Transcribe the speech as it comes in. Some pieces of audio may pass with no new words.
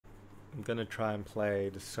I'm gonna try and play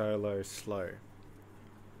the solo slow.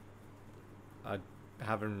 I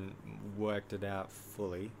haven't worked it out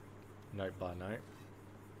fully, note by note,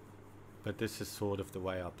 but this is sort of the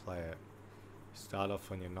way I play it. Start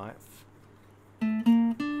off on your ninth.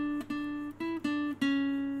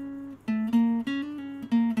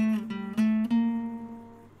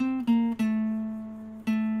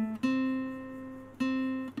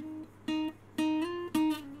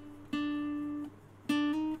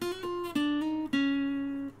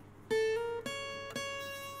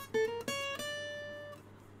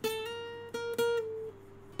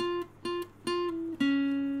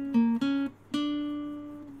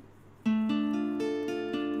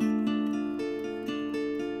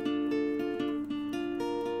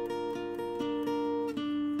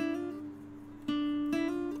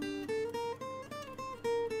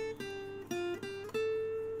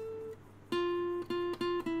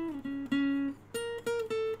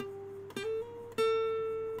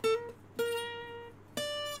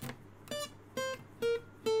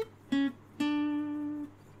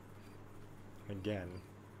 Again.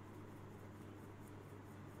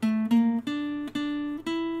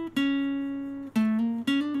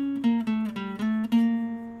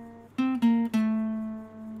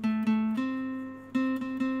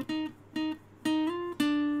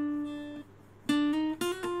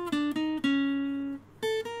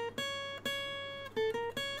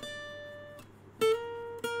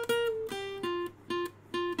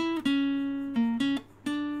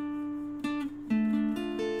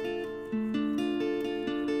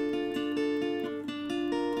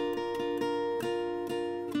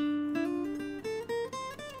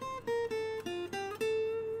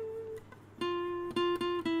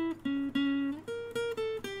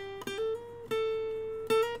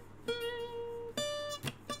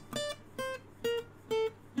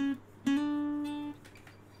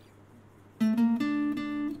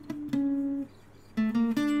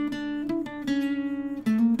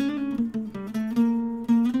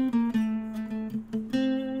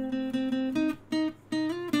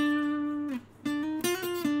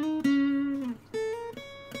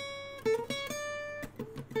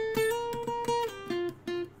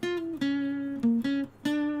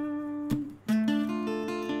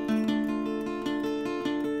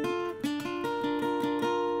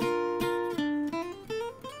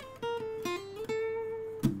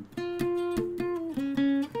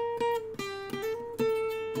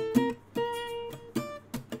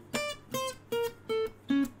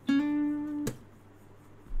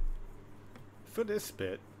 For this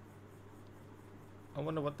bit, I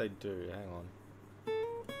wonder what they do. Hang on.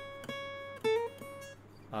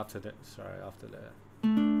 After that, sorry, after that.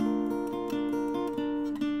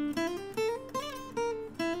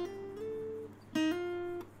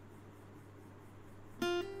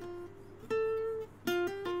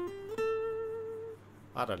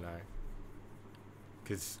 I don't know,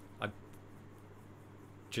 because I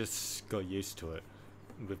just got used to it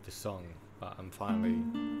with the song, but I'm finally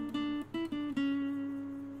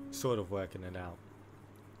sort of working it out.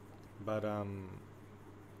 But a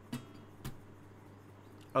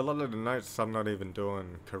lot of the notes I'm not even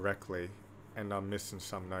doing correctly, and I'm missing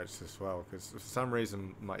some notes as well, because for some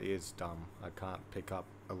reason my ear's dumb. I can't pick up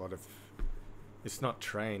a lot of, it's not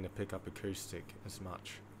trained to pick up acoustic as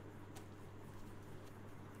much.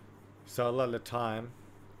 So a lot of the time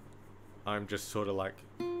I'm just sort of like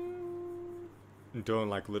doing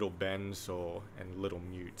like little bends and little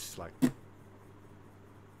mutes, like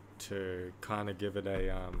to kind of give it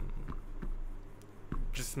a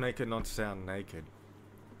just make it not sound naked,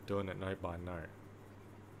 doing it note by note.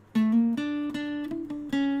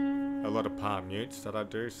 A lot of palm mutes that I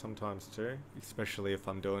do sometimes too, especially if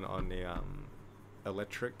I'm doing it on the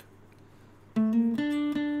electric.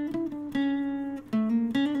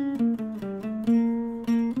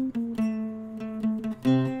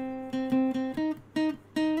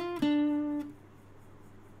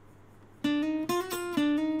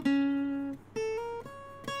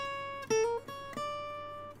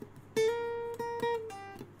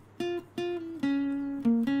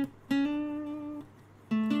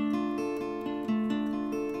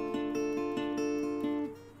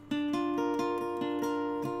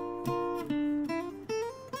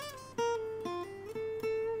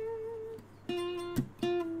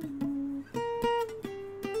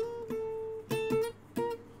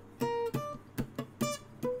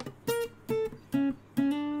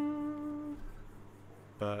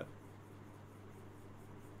 But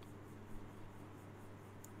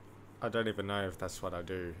I don't even know if that's what I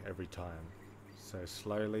do every time. So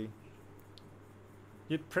slowly,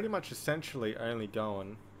 you'd pretty much essentially only go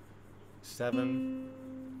on 7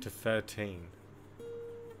 to 13,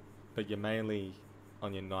 but you're mainly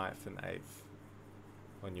on your 9th and 8th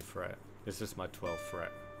on your fret. This is my 12th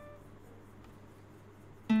fret.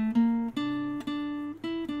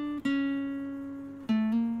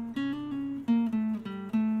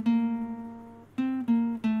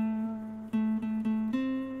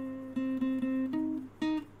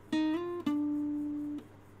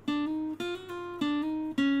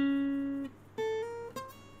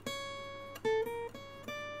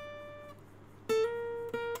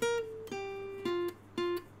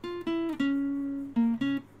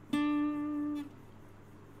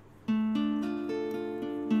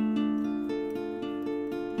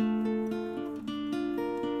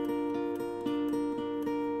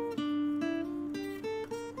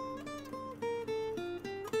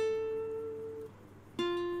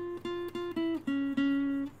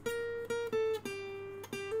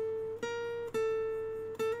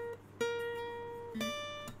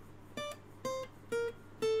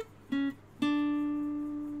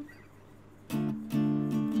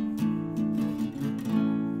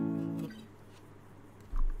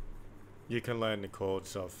 You can learn the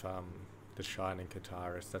chords of The Shining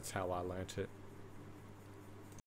Guitarist. That's how I learnt it.